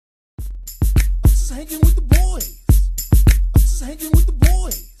just hanging with the boys. I'm just hanging with the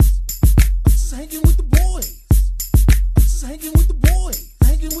boys. I'm just hanging with the boys. I'm just hanging with the boys.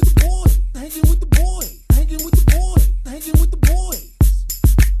 Hanging with the boys. Hanging with the boys. Hanging with the boys. Hanging with the boys.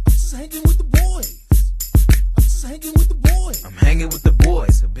 I'm just hanging with the boys. I'm just hanging with the boys. I'm hanging with the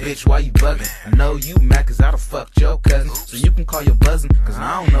boys. Bitch, why you bugging? I know you mad cause I done fucked your cousin. So you can call your buzzin' cause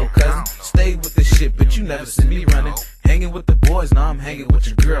I don't know cousin. Stay with this shit but you never see me running. Hanging with the boys, now I'm hanging with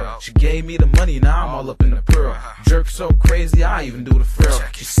your girl. She gave me the money, now I'm all up in the pearl. Jerk so crazy, I even do the frill.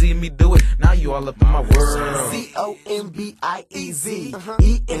 You see me do it, now you all up in my world. Zombiez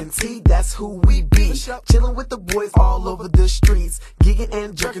Ent, that's who we be. Chillin' with the boys all over the streets, gigging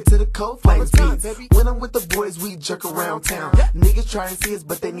and jerking to the cold flames beats. When I'm with the boys, we jerk around town. Niggas try and see us,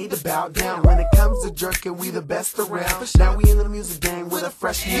 but they need to bow down. When it comes to jerking, we the best around. Now we in the music game with a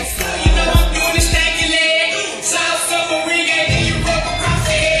fresh new sound. You know I'm doing the stanky leg. South submarine game, and you rub across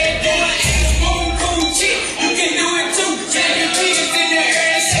the head. Doing an ass boom, cool shit. You can do it too. Tell your teachers in the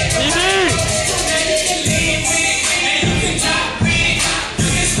air and say, now you can lead with it, and you can drop with it.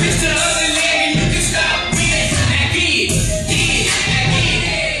 You can switch to the other leg, and you can stop with it. Now get it, get it, now get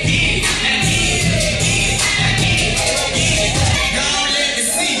it, get it, now get it, get it, now get it, get it. Y'all let me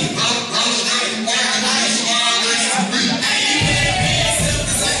see. I'm straight, nice, hey, you better be yourself,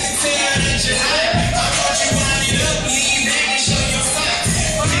 cause I can tell that you're hot. I want you wind it up, lean back and show your socks.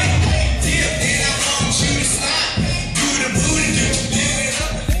 Dip, then I want you to stop. Do the booty, give it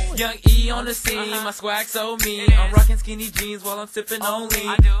up. Young E on the scene, my swag so mean. I'm rocking skinny jeans while I'm sipping on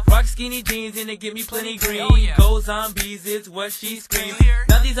lean. Rock skinny jeans and it give me plenty green. Go Zombies is what she screams.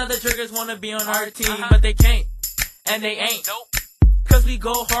 Now these other triggers wanna be on our team, but they can't, and they ain't. Cause we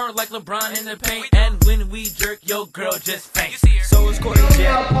go hard like LeBron in the paint, and when we jerk, your girl just faint. So it's Corey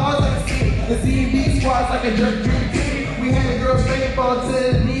Jack. Pause like a scene. The CB squad's like a jerk dream team. We hand the girls straight fall to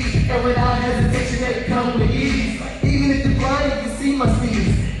the knees, and without hesitation they come with ease. Even if you're blind, you can see my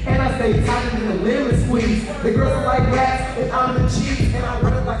speeds, and I stay tighter than the lemon squeeze. The girls are like rats, and I'm the cheese, and I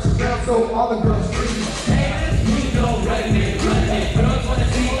run it like Chevelle, so all the girls freeze. Hey, we go run it, girls wanna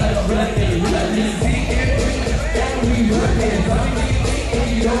see us run it, and we run it. And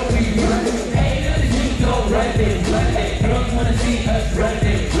you don't be running, haters, we go run it. Girls wanna see us run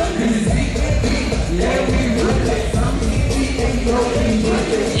it. Yeah, we run it. And you don't be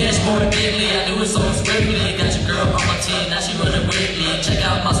running. Yes, more bigly, I do it so swiftly. Got your girl on my team, now she running with me. Check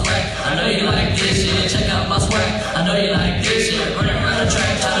out my swag, I know you like this shit. Check out my swag, I know you like this shit. Running around the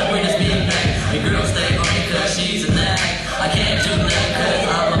track, try to bring this beat back. Your girl stay on me cause she's a nag. I can't do that cause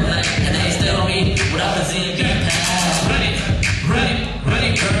I'm a black, and they still on me without the ZB pass. Run it, run it, run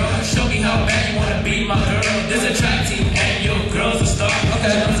it, girl. Show me how bad you wanna be my girl. There's a track team and your girl's a star.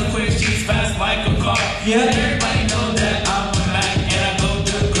 Okay, I'm so quick, she's fast like a car. Yeah, everybody know that I'm a Mac, and I go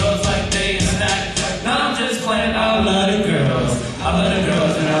through girls like they a snack. Now I'm just playing, I love the girls. I love the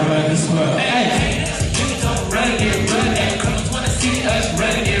girls and I run this world. Hey, hey, you don't run it, run it. Girls wanna see us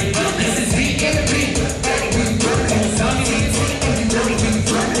run it, run it. This is VMV, and we run it. Zombies, and we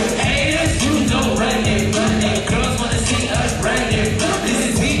run it. Haters, you don't run it, run it. Girls wanna see us run it, run it. This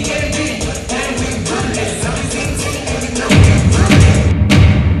is VMV, and we run it. Zombies, and we run it.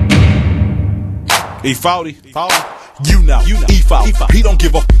 E40, you know, E4, he don't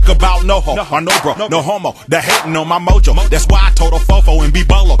give a fuck about no ho, or no bro, no homo, they're hating on my mojo, that's why I told a fofo and be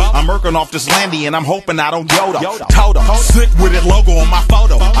bolo, I'm working off this landy and I'm hoping I don't Yoda, Toto, sick with it logo on my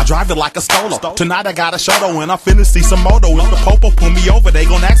photo, I drive it like a Stolo, tonight I got a show though and I'm finna see some moto, if the popo pull me over they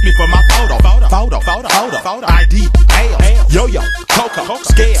gon' ask me for my photo, ID, hail, yo-yo, Coco,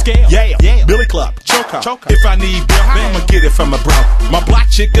 scale, yeah, Billy Club, Choco, if I need bill, I'ma get it from a bro, my black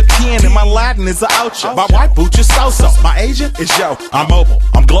chick a 10 and my Latin is a ocho, my white boots is so-so, my Asian is yo, I'm mobile,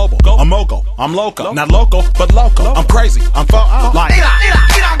 I'm global, I'm mogul, I'm loco, not local, but local, I'm crazy, I'm like, He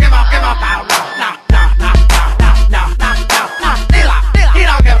don't give a about no. He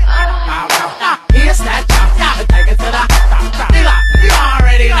don't give a Here's that jump, take it to the top. You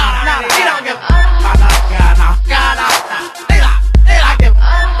already know. He don't give a He don't give a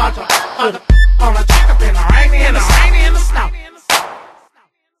on the track up in the rainy and the snow.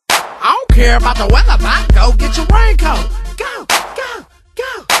 I don't care about the weather, but go get your raincoat. Go.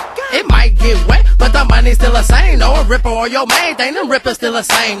 It might get wet, but the money's still the same. No, a ripper or your main thing, them rippers still the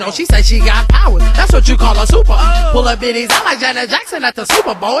same. No, she said she got powers. That's what you call a super. Pull up biddies out like Janet Jackson at the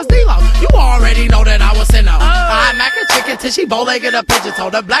Super Bowl. It's D-Lo. You already know that I was in her. I mac a chicken till she bow-legged a pigeon toe.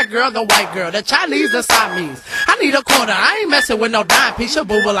 The black girl, the white girl, the Chinese, the Siamese. I need a quarter. I ain't messing with no dime piece. Your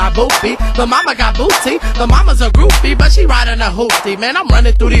boo will I boopy. The mama got booty. The mama's a groupie, but she riding a hoopty. Man, I'm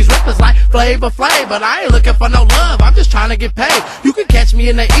running through these rippers like Flavor Flav, but I ain't looking for no love. I'm just trying to get paid. You can catch me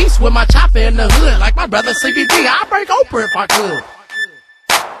in the east with my chopper in the hood. hood. Like my brother CBD, I'd break Oprah if I could.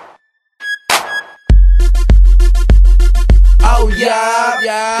 Oh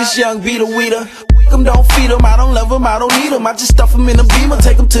yeah, it's young Vita Weeder. Them don't feed them, I don't love them, I don't need them. I just stuff them in a beamer,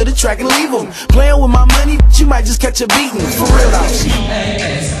 take them to the track and leave them. Playing with my money, you might just catch a beating. For real though.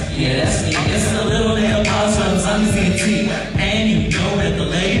 Yeah, that's me. It's a little nail house from Zombiez Ent. And you know that the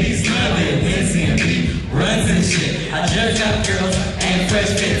ladies love it. NCMB runs and shit. I judge out girls and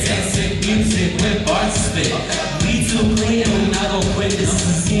fresh fits and sick music with bars to spit. We too clean and we not gon' quit. This is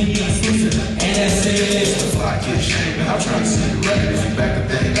a CMB exclusive. And that's it. I get shaking. I'm trying to see the record. If you back the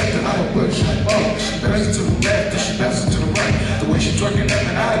thing up, then I'ma push you up. She bounces to the left, then she bounces to the right. The way she twerking up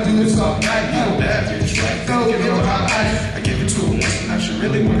and I do this all night. You know that bitch, right? Then give her my life. I give it to her once and now she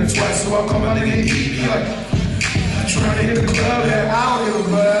really want it twice. So I call my nigga E. Like, I'm trying to hit the club and I don't give a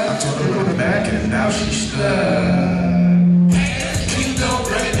fuck. I told her to go to back and now she's stuck. You go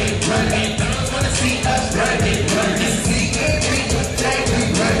run it, run it. Girls wanna see us run it, run it. See every day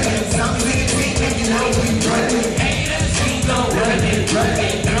we run it. Something and you know we run it. You go run it, run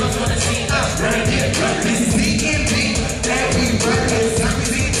it. Girls wanna see us run it, run it. See every day we run it.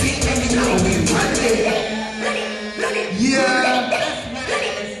 Something and you know we run it. Yeah.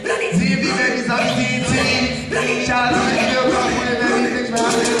 ZMV baby, Zombiez Ent. Shout out to Victerville Show.wmv. Thanks for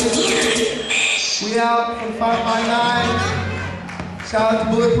having us. We out from 559. Shout out to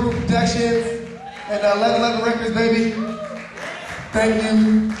Bulletproof Productions and 1111 Records, baby. Thank you.